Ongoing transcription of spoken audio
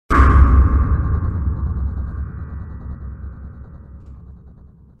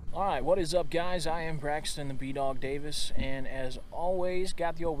Alright, what is up guys? I am Braxton the B-Dog Davis, and as always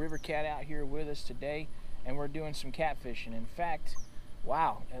got the old river cat out here with us today, and we're doing some catfishing. In fact,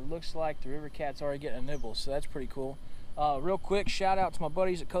 wow, it looks like the river cat's already getting a nibble, so that's pretty cool. Real quick shout out to my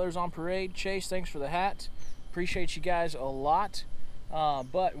buddies at Colors on Parade. Chase, thanks for the hat. Appreciate you guys a lot.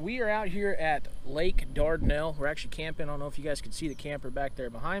 But we are out here at Lake Dardanelle. We're actually camping. I don't know if you guys can see the camper back there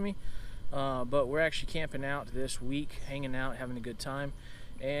behind me, but we're actually camping out this week, hanging out, having a good time.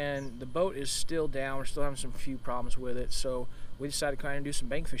 And the boat is still down. We're still having some few problems with it, so we decided to kind of do some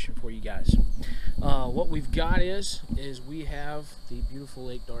bank fishing for you guys. What we've got is we have the beautiful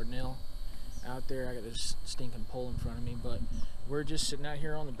Lake Dardanelle out there. I got this stinking pole in front of me, but we're just sitting out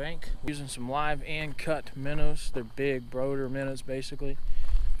here on the bank using some live and cut minnows. They're big broder minnows basically,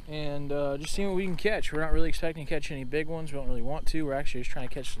 and just seeing what we can catch. We're not really expecting to catch any big ones. We don't really want to. We're actually just trying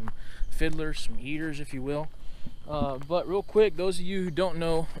to catch some fiddlers, some eaters if you will. But real quick, those of you who don't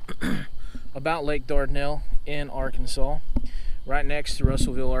know about Lake Dardanelle in Arkansas, right next to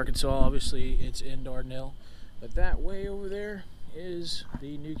Russellville, Arkansas, obviously it's in Dardanelle, but that way over there is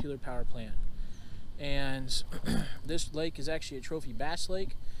the nuclear power plant. And this lake is actually a trophy bass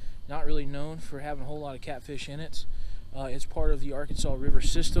lake, not really known for having a whole lot of catfish in it. It's part of the Arkansas River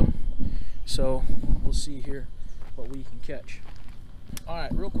system, so we'll see here what we can catch.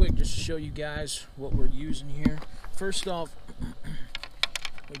 Alright, real quick, just to show you guys what we're using here. First off,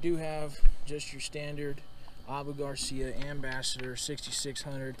 we do have just your standard GARCIA Ambassador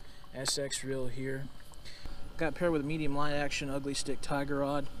 6600 SX reel here. Got paired with a medium light action ugly stick tiger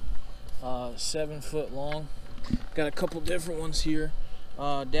rod, 7 foot long. Got a couple different ones here.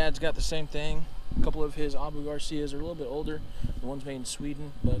 Dad's got the same thing. A couple of his GARCIAs are a little bit older. The ones made in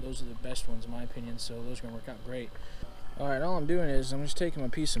Sweden, but those are the best ones in my opinion, so those are going to work out great. Alright, all I'm doing is I'm just taking my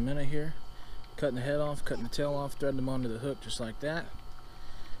piece of minnow here, cutting the head off, cutting the tail off, threading them onto the hook just like that.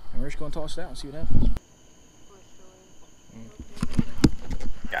 And we're just going to toss it out and see what happens.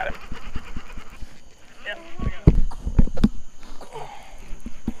 Got it. Yep.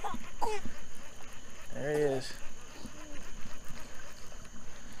 There he is.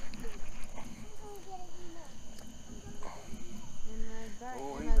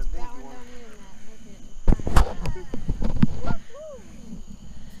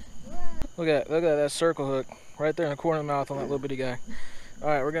 Look at that circle hook right there in the corner of the mouth on that little bitty guy. All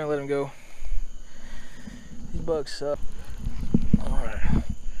right, we're gonna let him go. These bugs suck. All right,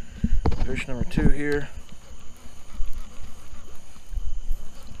 fish number 2 here.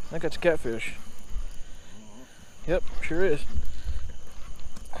 I think that's a catfish. Yep, sure is.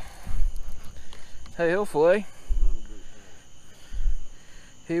 Hey, he'll fillet.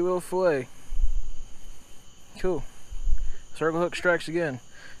 He will fillet. Cool. Circle hook strikes again.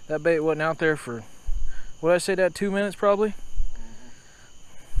 That bait wasn't out there for, what did I say, that 2 minutes probably?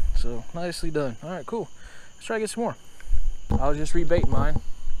 So, nicely done. Alright, cool. Let's try to get some more. I was just rebaiting mine,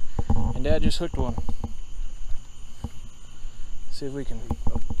 and Dad just hooked one. Let's see if we can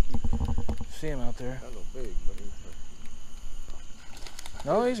see him out there.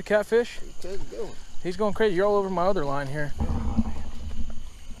 No, he's a catfish. He's going crazy. You're all over my other line here.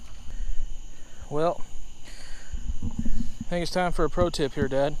 Well, I think it's time for a pro tip here,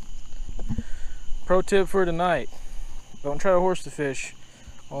 Dad. Pro tip for tonight: don't try to horse the fish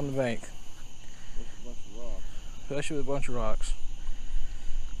on the bank, especially with a bunch of rocks.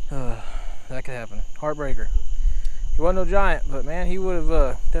 That could happen. Heartbreaker. He wasn't no giant, but man, he would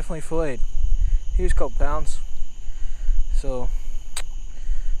have definitely filleted. He was a couple pounds, so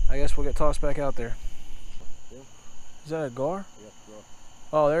I guess we'll get tossed back out there. Is that a gar?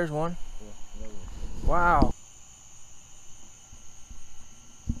 Oh, there's one. Wow.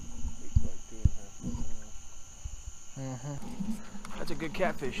 That's a good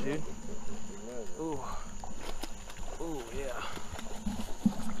catfish, dude. Ooh. Ooh, yeah.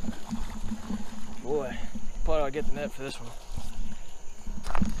 Boy, probably ought to get the net for this one.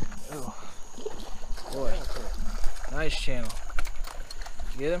 Ooh. Boy. Nice channel.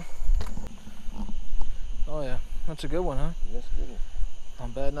 Did you get him? Oh yeah. That's a good one, huh? That's a good one.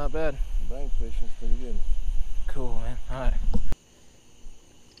 Not bad, not bad. Bank fishing's pretty good. Cool, man. Alright.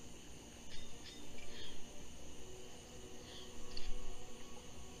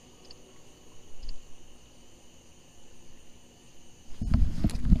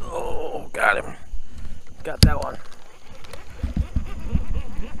 Oh, got him. Got that one.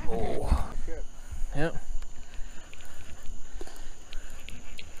 Oh. Yep.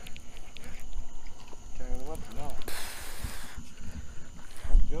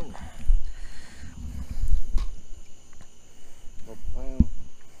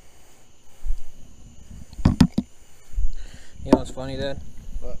 You know what's funny, Dad?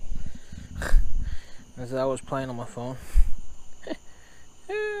 What? as I was playing on my phone.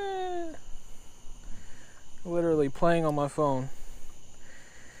 Literally playing on my phone.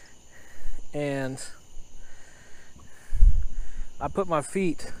 And I put my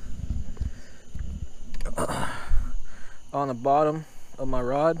feet on the bottom of my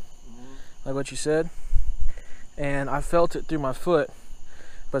rod, like what you said, and I felt it through my foot.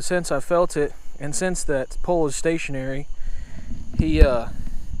 But since I felt it, and since that pole is stationary,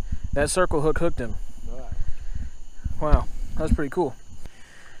 that circle hook hooked him. Wow, that's pretty cool.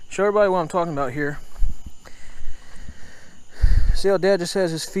 Show everybody what I'm talking about here. See how Dad just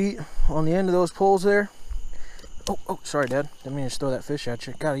has his feet on the end of those poles there? Oh, sorry, Dad. Didn't mean to throw that fish at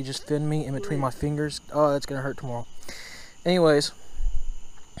you. God, he just finned me in between my fingers. Oh, that's gonna hurt tomorrow. Anyways,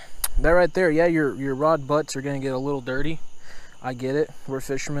 that right there, yeah, your rod butts are gonna get a little dirty. I get it. We're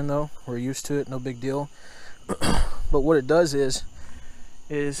fishermen though. We're used to it. No big deal. But what it does is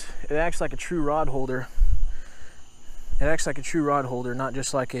it acts like a true rod holder. It acts like a true rod holder, not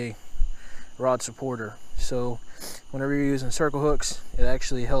just like a rod supporter. So whenever you're using circle hooks, it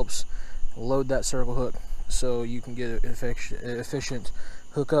actually helps load that circle hook so you can get an efficient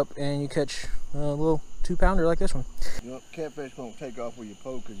hookup and you catch a little 2-pounder like this one. You know, catfish won't take off with your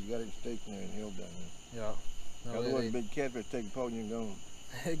pole because you got it stationary and held down there. Yeah. No, otherwise, big catfish take the pole and you're gone.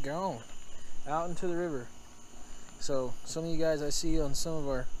 They're gone. Out into the river. So some of you guys I see on some of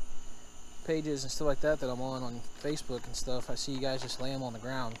our pages and stuff like that I'm on Facebook and stuff, I see you guys just lay them on the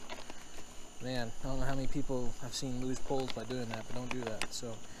ground. Man, I don't know how many people I've seen lose poles by doing that, but don't do that.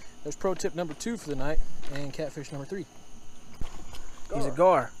 So there's pro tip number 2 for the night, and catfish number 3. Gar. He's a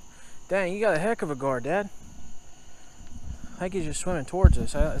gar. Dang, you got a heck of a gar, Dad. I think he's just swimming towards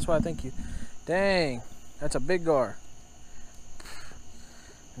us. That's why I think you. Dang, that's a big gar.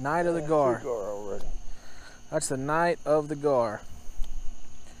 Night of the gar. Gar already. That's the night of the gar.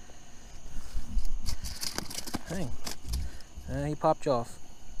 Dang. And he popped you off.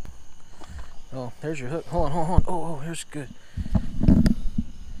 Oh, there's your hook. Hold on. Oh, here's good.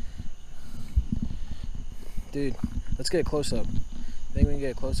 Dude, let's get a close-up. Think we can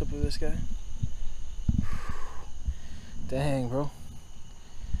get a close-up of this guy? Dang, bro.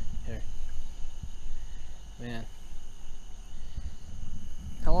 Here. Man.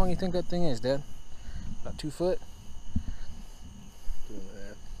 How long do you think that thing is, Dad? About 2 foot?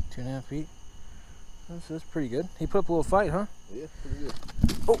 2.5. 2.5 feet? That's pretty good. He put up a little fight, huh? Yeah, pretty good.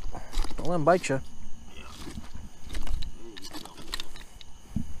 Oh, don't let him bite you.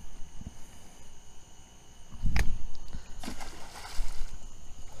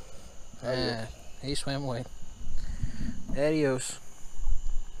 Ah, he swam away. Adios.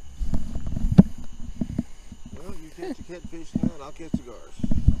 Well, you catch the catfish now and I'll catch the gars.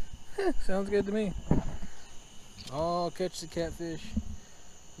 Sounds good to me. I'll catch the catfish.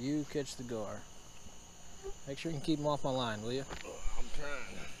 You catch the gar. Make sure you can keep them off my line, will you? Oh, I'm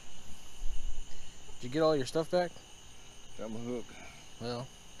trying. Did you get all your stuff back? Got my hook. Well,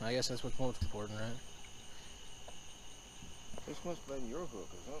 I guess that's what's most important, right? This must have been your hook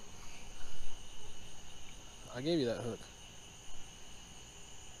or something. I gave you that hook.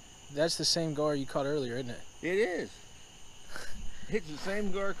 That's the same gar you caught earlier, isn't it? It is. It's the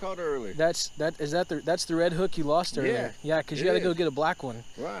same gar caught earlier. That's the red hook you lost earlier. Yeah, because you got to go get a black one.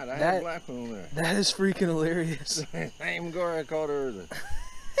 Right, I had a black one on there. That is freaking hilarious. Same gar I caught earlier.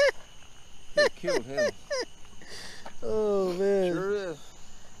 It killed him. Oh man. Sure is.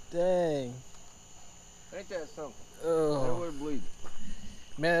 Dang. Ain't that something? Oh. That would bleed.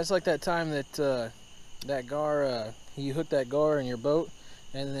 Man, it's like that time that that gar, you hooked that gar in your boat,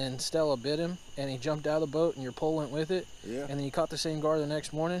 and then Stella bit him, and he jumped out of the boat, and your pole went with it. Yeah. And then you caught the same gar the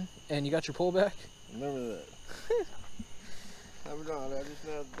next morning, and you got your pole back. Remember that. Never done that. Just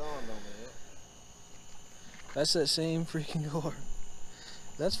now dawned on me. Yeah. That's that same freaking gar.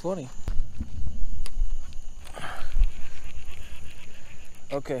 That's funny.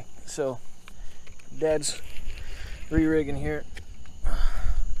 Okay, so Dad's re-rigging here.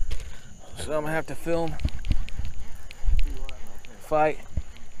 So I'm gonna have to film, fight,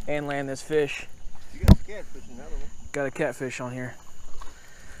 and land this fish. You got a catfish in another one. Got a catfish on here.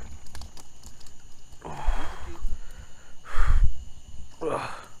 Oh,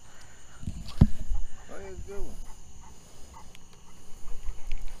 here's a good one.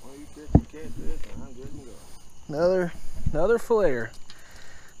 Well, you catch the catfish, and I'm good to go. Another filleter.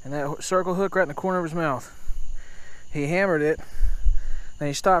 And that circle hook right in the corner of his mouth. He hammered it, then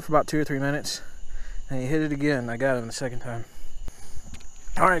he stopped for about 2 or 3 minutes, and he hit it again. I got him the second time.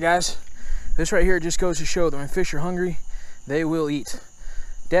 Alright guys, this right here just goes to show that when fish are hungry, they will eat.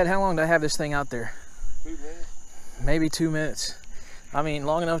 Dad, how long do I have this thing out there? 2 minutes? Maybe 2 minutes. I mean,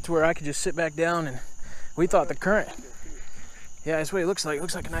 long enough to where I could just sit back down and We thought the current. Yeah, that's what it looks like. It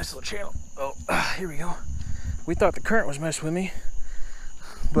looks like a nice little channel. Oh, here we go. We thought the current was messing with me,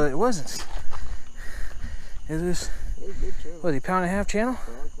 but it wasn't. It was, what, a pound and a half channel?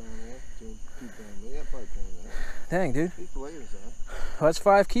 Dang, dude. Well, that's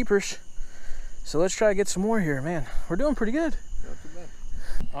 5 keepers. So let's try to get some more here, man. We're doing pretty good. Not too bad.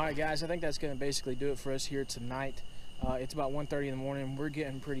 All right, guys, I think that's going to basically do it for us here tonight. It's about 1:30 in the morning. We're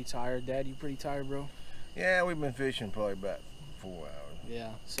getting pretty tired. Dad, you pretty tired, bro? Yeah, we've been fishing probably about 4 hours.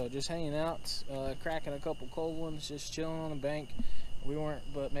 Yeah, so just hanging out, cracking a couple cold ones, just chilling on the bank. We weren't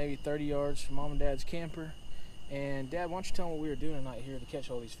but maybe 30 yards from Mom and Dad's camper. And Dad, why don't you tell them what we were doing tonight here to catch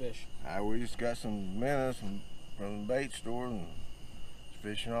all these fish? We just got some minnows from the bait store and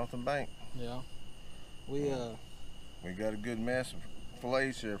fishing off the bank. Yeah. We got a good mess of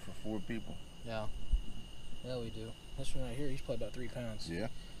fillets here for 4 people. Yeah. Yeah, we do. This one right here, he's probably about 3 pounds. Yeah.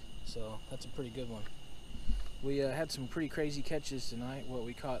 So that's a pretty good one. We had some pretty crazy catches tonight. Well,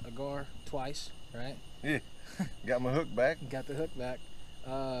 we caught a gar twice, right? Yeah. Got my hook back. Got the hook back.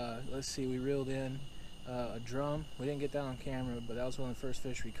 Let's see, we reeled in a drum. We didn't get that on camera, but that was one of the first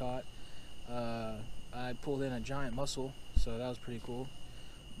fish we caught. I pulled in a giant mussel, so that was pretty cool.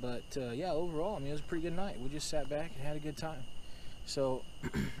 But yeah, overall, I mean, it was a pretty good night. We just sat back and had a good time. So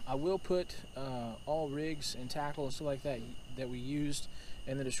I will put all rigs and tackle and stuff like that that we used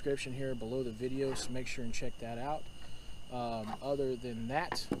in the description here below the video, so make sure and check that out. Other than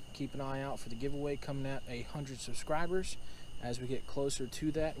that, keep an eye out for the giveaway coming at 100 subscribers. As we get closer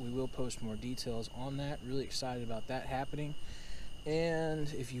to that, we will post more details on that. Really excited about that happening. And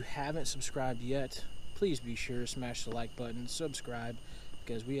if you haven't subscribed yet, please be sure to smash the like button, subscribe,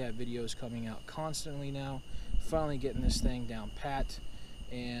 because we have videos coming out constantly now. Finally getting this thing down pat,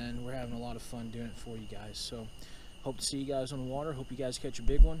 and we're having a lot of fun doing it for you guys. So hope to see you guys on the water. Hope you guys catch a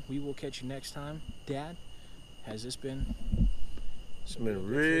big one. We will catch you next time. Dad, has this been It's been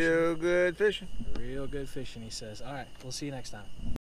real good fishing? Real good fishing, he says. All right, we'll see you next time.